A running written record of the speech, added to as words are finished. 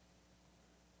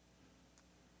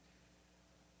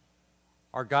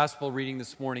Our gospel reading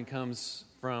this morning comes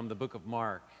from the book of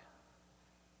Mark.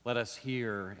 Let us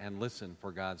hear and listen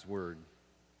for God's word.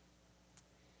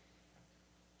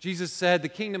 Jesus said, "The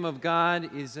kingdom of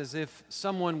God is as if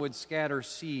someone would scatter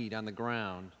seed on the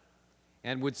ground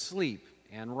and would sleep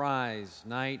and rise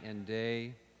night and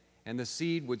day, and the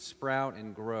seed would sprout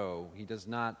and grow. He does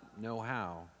not know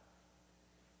how.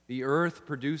 The earth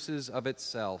produces of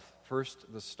itself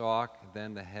first the stalk,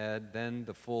 then the head, then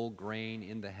the full grain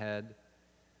in the head.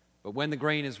 But when the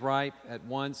grain is ripe, at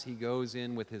once he goes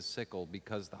in with his sickle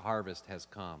because the harvest has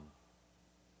come."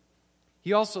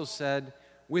 He also said,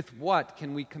 "With what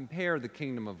can we compare the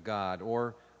kingdom of God,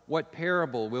 or what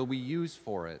parable will we use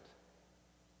for it?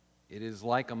 It is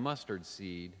like a mustard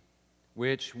seed,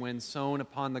 which, when sown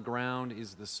upon the ground,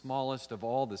 is the smallest of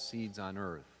all the seeds on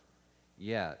earth.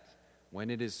 Yet, when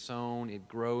it is sown, it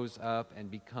grows up and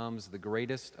becomes the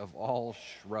greatest of all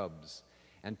shrubs,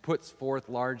 and puts forth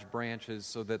large branches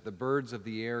so that the birds of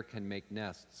the air can make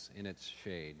nests in its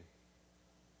shade."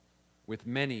 With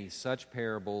many such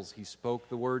parables he spoke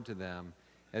the word to them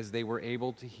as they were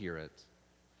able to hear it.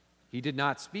 He did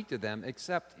not speak to them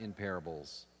except in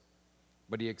parables,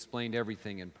 but he explained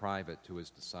everything in private to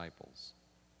his disciples.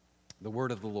 The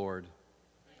word of the Lord.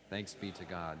 Thanks be to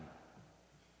God.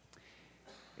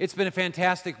 It's been a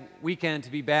fantastic weekend to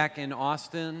be back in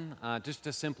Austin, just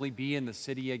to simply be in the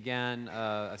city again,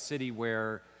 a city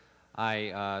where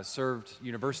I served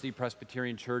University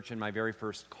Presbyterian Church in my very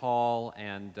first call,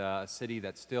 and a city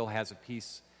that still has a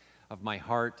piece of my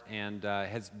heart, and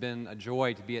has been a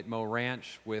joy to be at Moe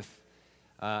Ranch with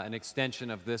an extension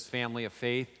of this family of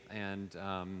faith, and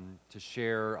to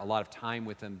share a lot of time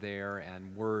with them there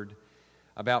and word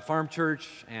about Farm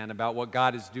Church and about what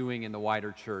God is doing in the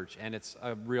wider church. And it's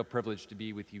a real privilege to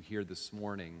be with you here this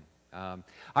morning.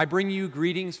 I bring you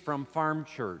greetings from Farm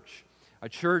Church, a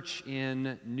church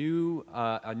in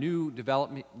a new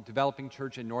developing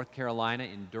church in North Carolina,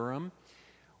 in Durham,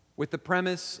 with the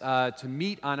premise to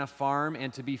meet on a farm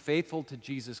and to be faithful to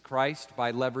Jesus Christ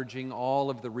by leveraging all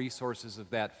of the resources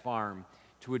of that farm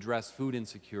to address food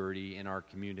insecurity in our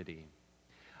community.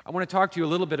 I want to talk to you a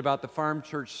little bit about the Farm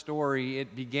Church story.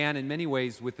 It began in many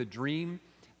ways with a dream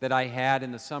that I had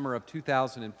in the summer of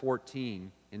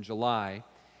 2014, in July.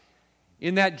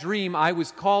 In that dream, I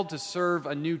was called to serve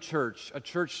a new church, a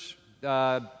church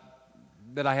that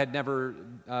I had never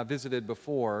visited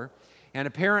before. And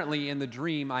apparently in the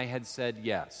dream, I had said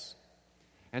yes.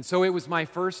 And so it was my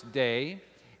first day,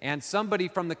 and somebody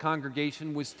from the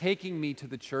congregation was taking me to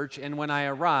the church, and when I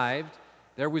arrived,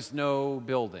 there was no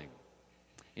building.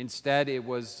 Instead, it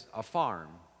was a farm.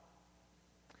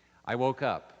 I woke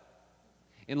up.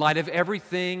 In light of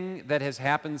everything that has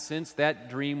happened since, that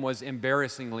dream was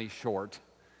embarrassingly short.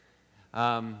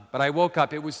 But I woke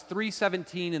up. It was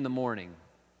 3:17 in the morning.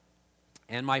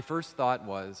 And my first thought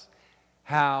was,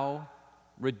 how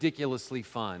ridiculously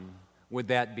fun would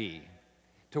that be?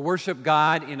 To worship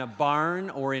God in a barn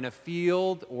or in a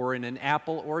field or in an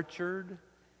apple orchard?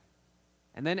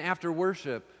 And then after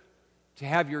worship, to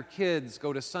have your kids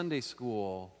go to Sunday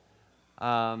school,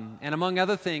 and among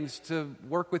other things, to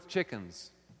work with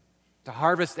chickens, to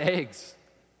harvest eggs.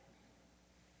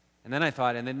 And then I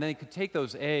thought, and then they could take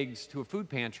those eggs to a food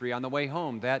pantry on the way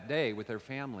home that day with their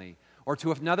family, or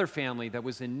to another family that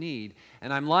was in need.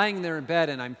 And I'm lying there in bed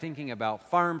and I'm thinking about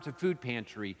farm to food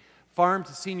pantry, farm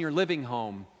to senior living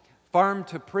home, farm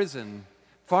to prison,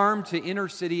 farm to inner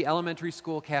city elementary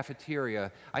school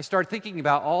cafeteria. I started thinking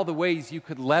about all the ways you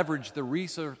could leverage the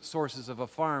resources of a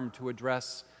farm to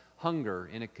address hunger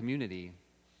in a community.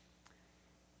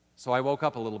 So I woke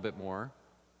up a little bit more,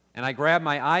 and I grabbed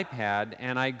my iPad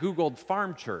and I Googled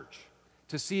Farm Church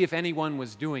to see if anyone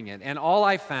was doing it. And all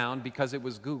I found, because it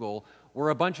was Google, were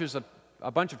a bunch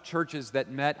of churches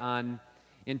that met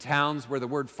in towns where the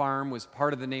word farm was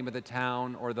part of the name of the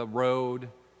town or the road.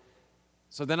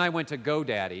 So then I went to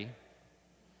GoDaddy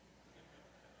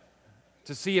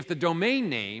to see if the domain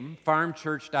name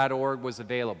farmchurch.org was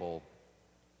available,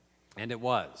 and it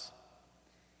was.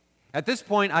 At this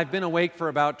point, I've been awake for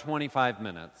about 25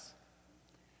 minutes.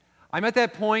 I'm at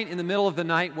that point in the middle of the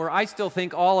night where I still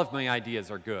think all of my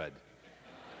ideas are good.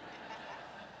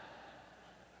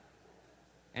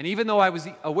 And even though I was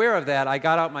aware of that, I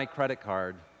got out my credit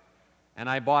card and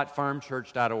I bought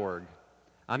farmchurch.org.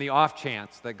 on the off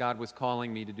chance that God was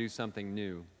calling me to do something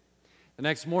new. The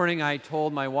next morning, I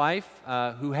told my wife,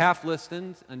 who half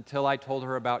listened until I told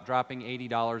her about dropping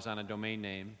 $80 on a domain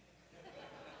name.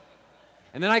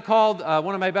 And then I called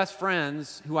one of my best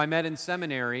friends who I met in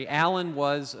seminary. Alan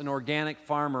was an organic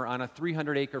farmer on a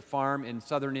 300-acre farm in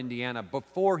southern Indiana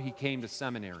before he came to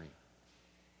seminary.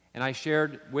 And I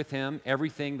shared with him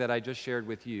everything that I just shared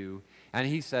with you, and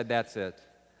he said, "That's it,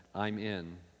 I'm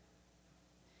in."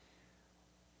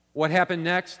 What happened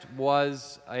next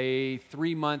was a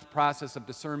 3-month process of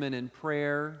discernment and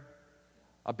prayer,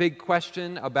 a big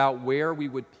question about where we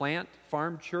would plant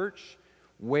Farm Church,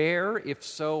 where, if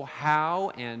so,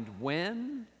 how, and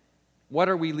when. What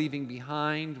are we leaving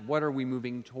behind? What are we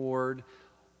moving toward?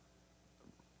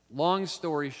 Long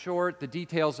story short, the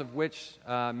details of which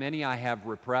many I have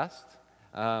repressed.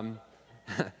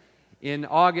 In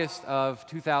August of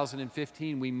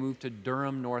 2015, we moved to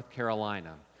Durham, North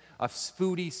Carolina, a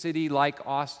foodie city like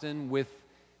Austin with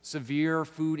severe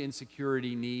food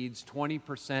insecurity needs.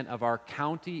 20% of our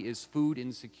county is food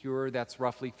insecure. That's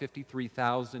roughly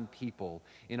 53,000 people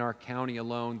in our county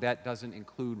alone. That doesn't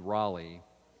include Raleigh.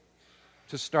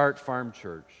 To start Farm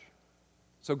Church.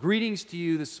 So greetings to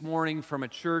you this morning from a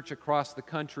church across the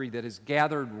country that is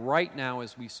gathered right now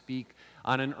as we speak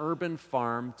on an urban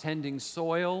farm, tending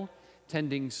soil,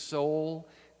 tending soul,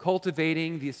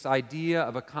 cultivating this idea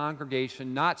of a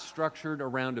congregation not structured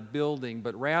around a building,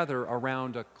 but rather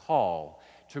around a call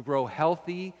to grow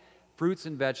healthy fruits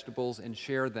and vegetables and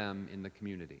share them in the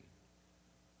community.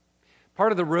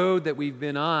 Part of the road that we've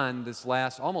been on this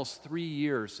last almost 3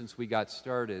 years since we got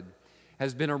started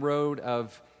has been a road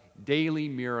of daily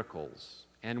miracles,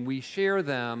 and we share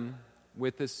them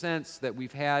with the sense that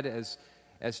we've had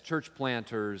as church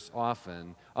planters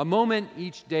often, a moment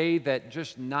each day that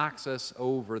just knocks us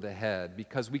over the head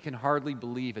because we can hardly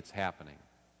believe it's happening.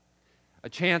 A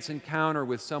chance encounter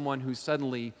with someone who's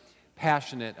suddenly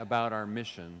passionate about our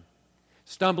mission,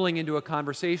 stumbling into a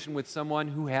conversation with someone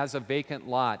who has a vacant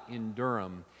lot in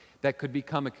Durham that could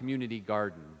become a community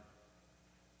garden.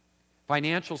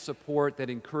 Financial support that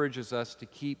encourages us to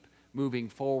keep moving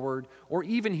forward, or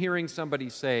even hearing somebody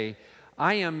say,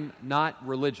 "I am not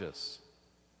religious,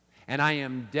 and I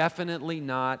am definitely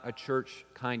not a church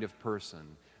kind of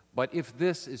person, but if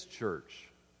this is church,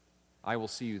 I will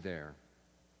see you there."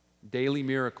 Daily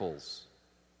miracles.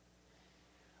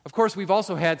 Of course, we've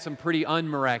also had some pretty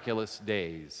unmiraculous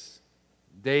days.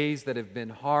 Days that have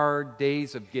been hard,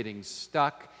 days of getting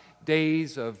stuck,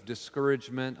 days of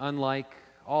discouragement, unlike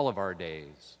all of our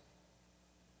days.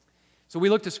 So we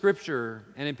look to Scripture,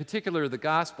 and in particular the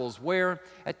Gospels, where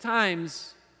at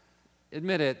times,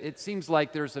 admit it, it seems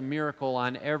like there's a miracle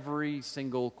on every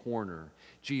single corner.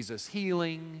 Jesus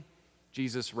healing,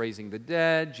 Jesus raising the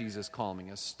dead, Jesus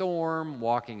calming a storm,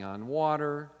 walking on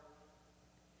water.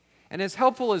 And as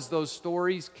helpful as those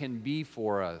stories can be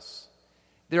for us,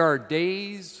 there are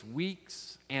days,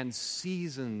 weeks, and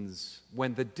seasons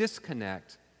when the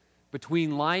disconnect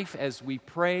between life as we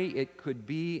pray it could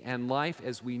be and life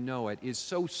as we know it is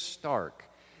so stark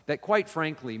that, quite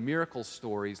frankly, miracle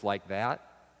stories like that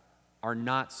are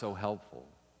not so helpful.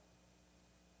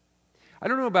 I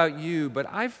don't know about you, but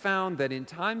I've found that in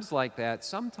times like that,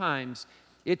 sometimes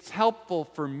it's helpful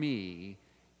for me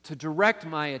to direct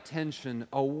my attention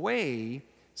away,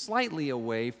 slightly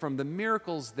away from the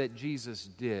miracles that Jesus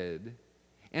did,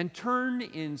 and turn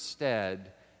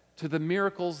instead to the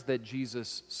miracles that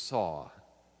Jesus saw.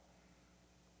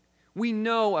 We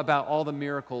know about all the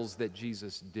miracles that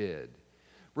Jesus did.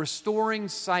 Restoring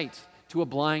sight to a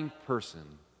blind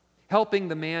person, helping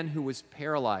the man who was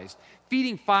paralyzed,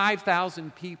 feeding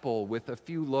 5,000 people with a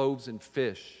few loaves and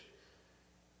fish.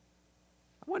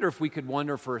 I wonder if we could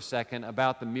wonder for a second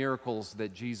about the miracles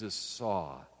that Jesus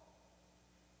saw.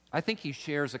 I think he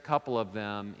shares a couple of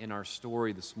them in our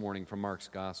story this morning from Mark's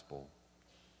Gospel.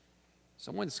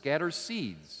 Someone scatters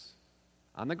seeds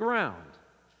on the ground.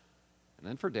 And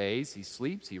then for days, he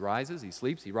sleeps, he rises, he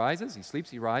sleeps, he rises, he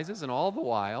sleeps, he rises, and all the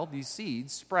while, these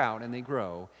seeds sprout and they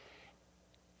grow,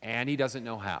 and he doesn't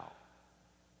know how.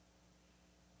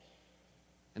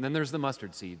 And then there's the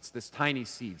mustard seeds, this tiny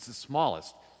seeds, the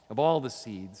smallest of all the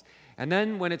seeds. And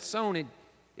then when it's sown,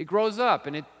 it grows up,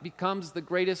 and it becomes the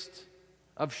greatest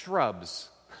of shrubs.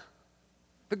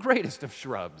 The greatest of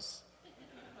shrubs.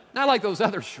 Not like those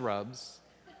other shrubs,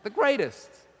 the greatest.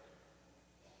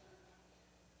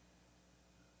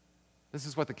 This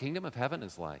is what the kingdom of heaven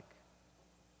is like.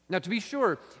 Now, to be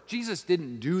sure, Jesus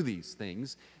didn't do these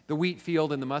things, the wheat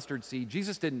field and the mustard seed.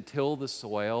 Jesus didn't till the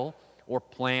soil or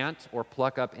plant or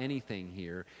pluck up anything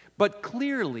here. But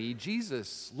clearly,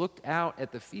 Jesus looked out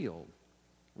at the field,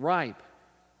 ripe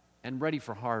and ready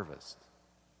for harvest.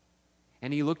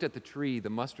 And he looked at the tree, the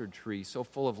mustard tree, so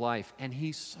full of life, and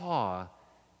he saw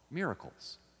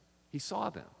miracles. He saw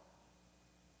them.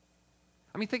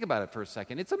 I mean, think about it for a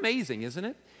second. It's amazing, isn't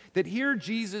it? That here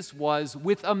Jesus was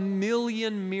with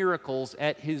 1,000,000 miracles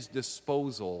at his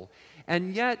disposal,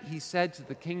 and yet he said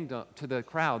to the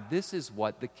crowd, "This is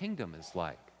what the kingdom is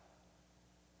like."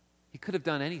 He could have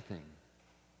done anything.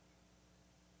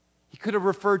 He could have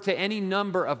referred to any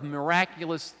number of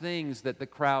miraculous things that the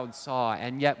crowd saw,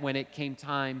 and yet when it came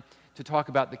time to talk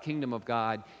about the kingdom of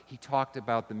God, he talked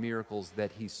about the miracles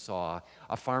that he saw.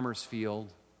 A farmer's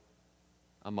field,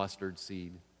 a mustard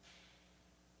seed.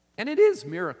 And it is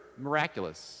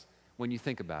miraculous when you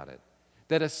think about it,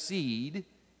 that a seed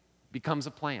becomes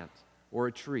a plant or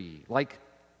a tree, like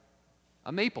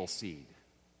a maple seed,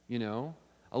 a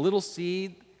little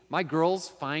seed. My girls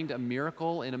find a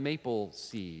miracle in a maple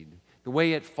seed. The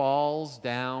way it falls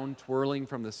down, twirling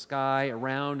from the sky,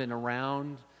 around and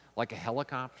around like a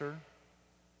helicopter.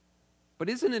 But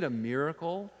isn't it a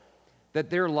miracle that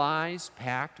there lies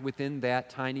packed within that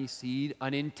tiny seed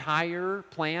an entire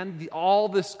plan, all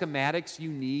the schematics you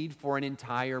need for an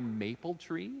entire maple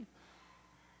tree?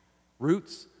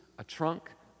 Roots, a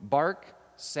trunk, bark,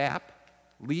 sap,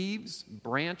 leaves,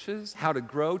 branches, how to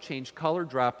grow, change color,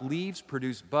 drop leaves,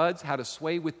 produce buds, how to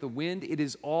sway with the wind. It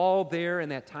is all there in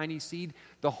that tiny seed,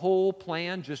 the whole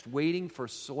plan just waiting for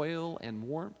soil and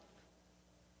warmth.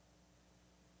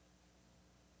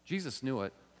 Jesus knew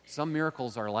it. Some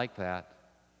miracles are like that.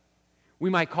 We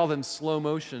might call them slow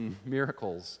motion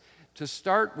miracles. To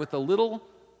start with a little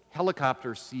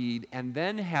helicopter seed and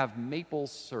then have maple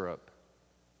syrup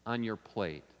on your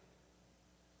plate.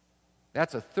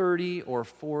 That's a 30 or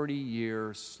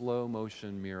 40-year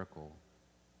slow-motion miracle.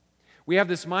 We have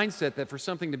this mindset that for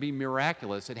something to be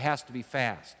miraculous, it has to be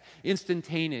fast,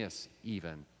 instantaneous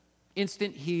even.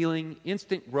 Instant healing,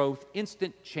 instant growth,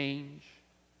 instant change.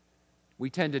 We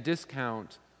tend to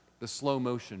discount the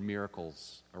slow-motion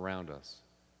miracles around us.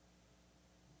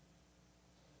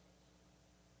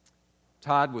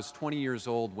 Todd was 20 years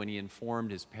old when he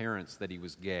informed his parents that he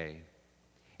was gay.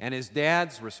 And his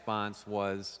dad's response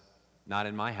was, "Not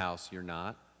in my house, you're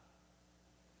not."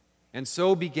 And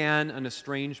so began an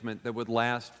estrangement that would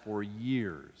last for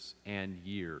years and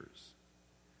years.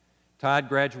 Todd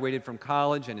graduated from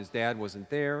college and his dad wasn't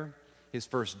there. His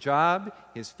first job,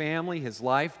 his family, his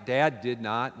life, Dad did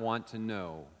not want to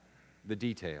know the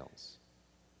details.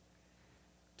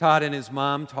 Todd and his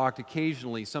mom talked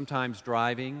occasionally, sometimes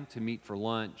driving to meet for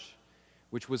lunch,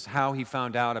 which was how he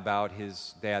found out about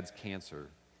his dad's cancer.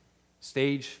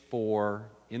 Stage 4,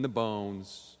 in the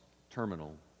bones,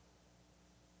 terminal.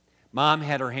 Mom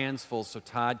had her hands full, so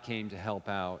Todd came to help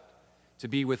out, to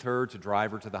be with her, to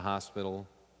drive her to the hospital.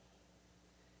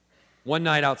 One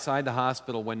night outside the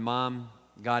hospital, when Mom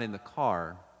got in the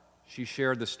car, she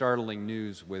shared the startling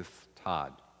news with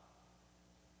Todd.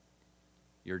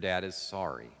 "Your dad is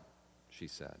sorry," she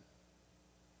said.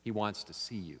 "He wants to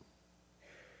see you."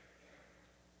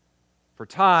 For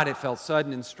Todd, it felt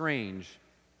sudden and strange.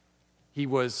 He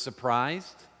was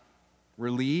surprised,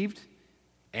 relieved,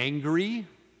 angry,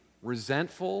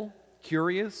 resentful,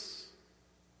 curious,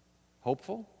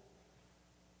 hopeful.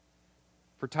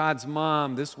 For Todd's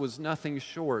mom, this was nothing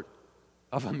short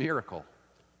of a miracle.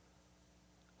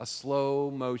 A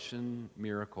slow-motion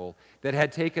miracle that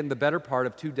had taken the better part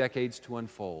of 2 decades to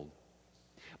unfold.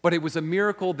 But it was a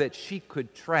miracle that she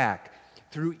could track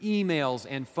through emails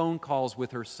and phone calls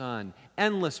with her son,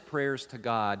 endless prayers to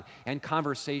God, and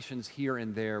conversations here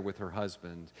and there with her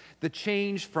husband. The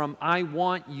change from "I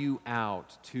want you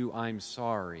out" to "I'm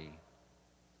sorry."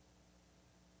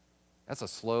 That's a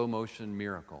slow-motion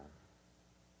miracle.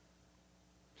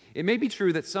 It may be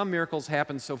true that some miracles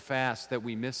happen so fast that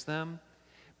we miss them,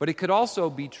 but it could also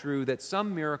be true that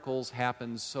some miracles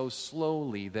happen so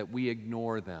slowly that we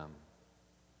ignore them.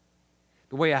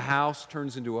 The way a house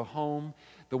turns into a home,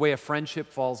 the way a friendship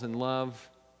falls in love,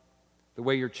 the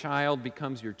way your child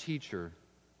becomes your teacher,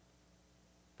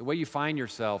 the way you find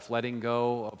yourself letting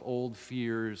go of old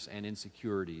fears and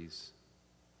insecurities.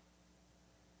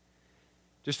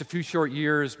 Just a few short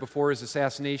years before his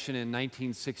assassination in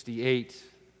 1968,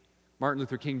 Martin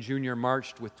Luther King Jr.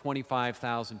 marched with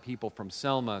 25,000 people from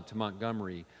Selma to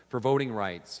Montgomery for voting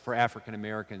rights for African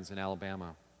Americans in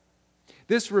Alabama.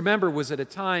 This, remember, was at a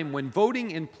time when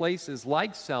voting in places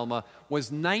like Selma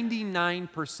was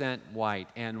 99% white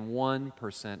and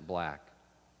 1% black.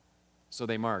 So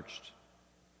they marched.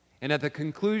 And at the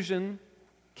conclusion,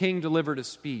 King delivered a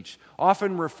speech,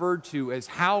 often referred to as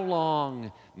 "How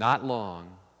long, not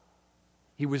long."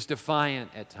 He was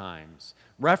defiant at times,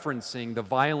 referencing the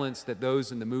violence that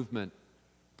those in the movement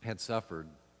had suffered.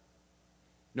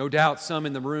 No doubt some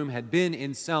in the room had been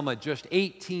in Selma just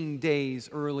 18 days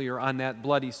earlier on that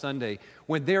bloody Sunday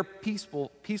when their peaceful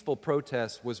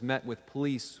protest was met with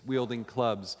police wielding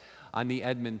clubs on the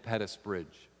Edmund Pettus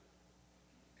Bridge.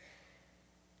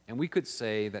 And we could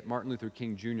say that Martin Luther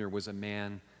King Jr. was a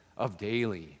man of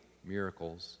daily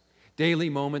miracles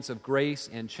daily moments of grace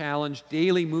and challenge,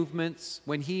 daily movements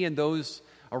when he and those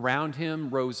around him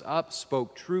rose up,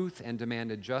 spoke truth, and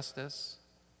demanded justice.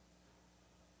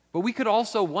 But we could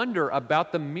also wonder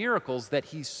about the miracles that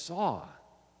he saw,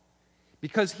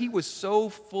 because he was so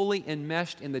fully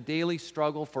enmeshed in the daily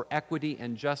struggle for equity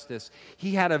and justice.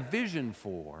 He had a vision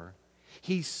for,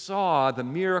 he saw the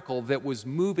miracle that was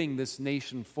moving this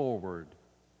nation forward.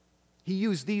 He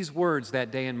used these words that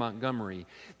day in Montgomery.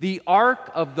 "The arc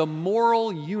of the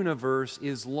moral universe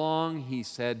is long," he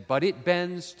said, "but it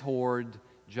bends toward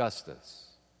justice."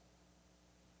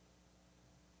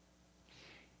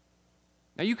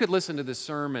 Now, you could listen to this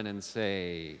sermon and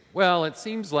say, well, it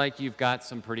seems like you've got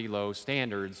some pretty low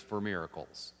standards for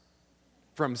miracles.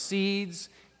 From seeds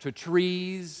to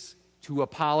trees to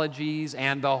apologies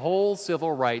and the whole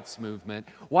civil rights movement,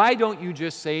 why don't you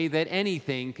just say that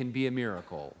anything can be a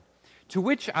miracle? To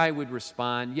which I would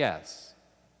respond, yes.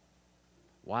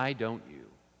 Why don't you?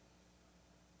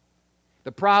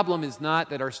 The problem is not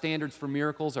that our standards for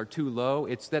miracles are too low,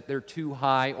 it's that they're too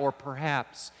high or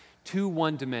perhaps too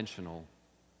one-dimensional.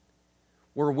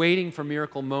 We're waiting for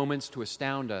miracle moments to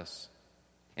astound us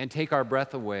and take our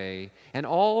breath away, and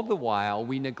all the while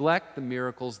we neglect the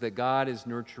miracles that God is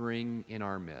nurturing in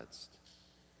our midst,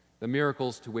 the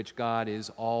miracles to which God is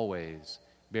always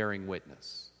bearing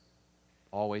witness,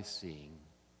 always seeing.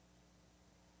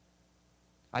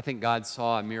 I think God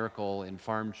saw a miracle in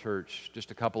Farm Church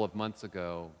just a couple of months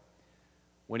ago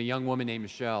when a young woman named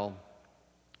Michelle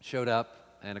showed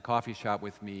up in a coffee shop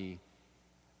with me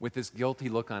with this guilty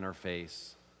look on her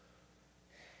face.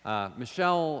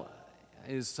 Michelle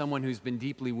is someone who's been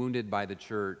deeply wounded by the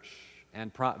church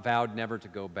and vowed never to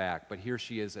go back, but here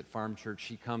she is at Farm Church.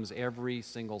 She comes every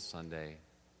single Sunday.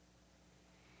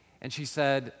 And she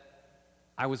said,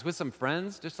 I was with some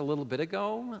friends just a little bit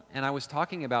ago, and I was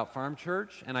talking about Farm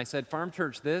Church, and I said, Farm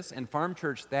Church this and Farm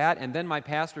Church that, and then my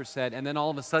pastor said, and then all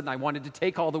of a sudden I wanted to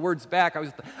take all the words back.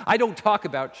 I don't talk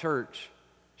about church,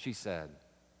 she said.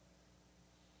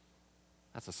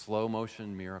 That's a slow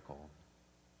motion miracle.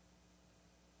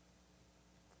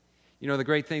 You know, the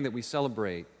great thing that we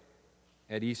celebrate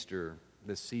at Easter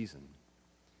this season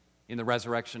in the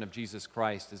resurrection of Jesus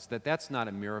Christ is that that's not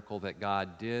a miracle that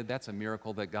God did. That's a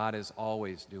miracle that God is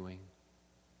always doing.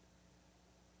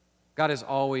 God is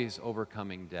always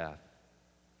overcoming death.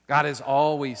 God is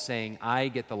always saying, I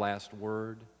get the last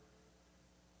word.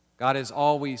 God is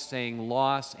always saying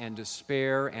loss and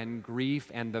despair and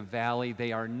grief and the valley,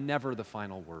 they are never the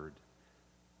final word.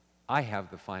 I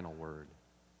have the final word.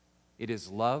 It is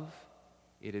love.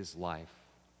 It is life.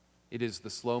 It is the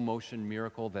slow motion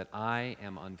miracle that I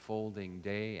am unfolding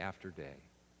day after day.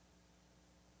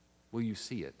 Will you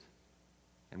see it?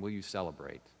 And will you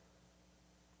celebrate?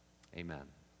 Amen.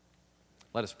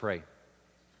 Let us pray.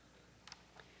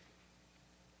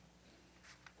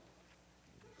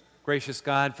 Gracious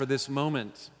God, for this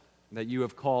moment that you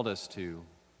have called us to,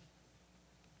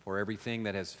 for everything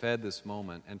that has fed this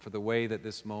moment, and for the way that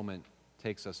this moment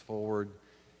takes us forward,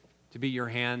 to be your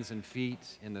hands and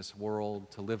feet in this world,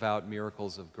 to live out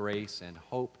miracles of grace and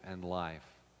hope and life,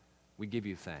 we give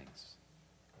you thanks.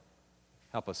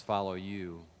 Help us follow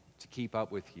you, to keep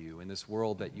up with you in this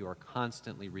world that you are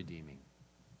constantly redeeming.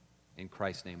 In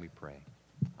Christ's name we pray.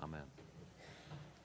 Amen.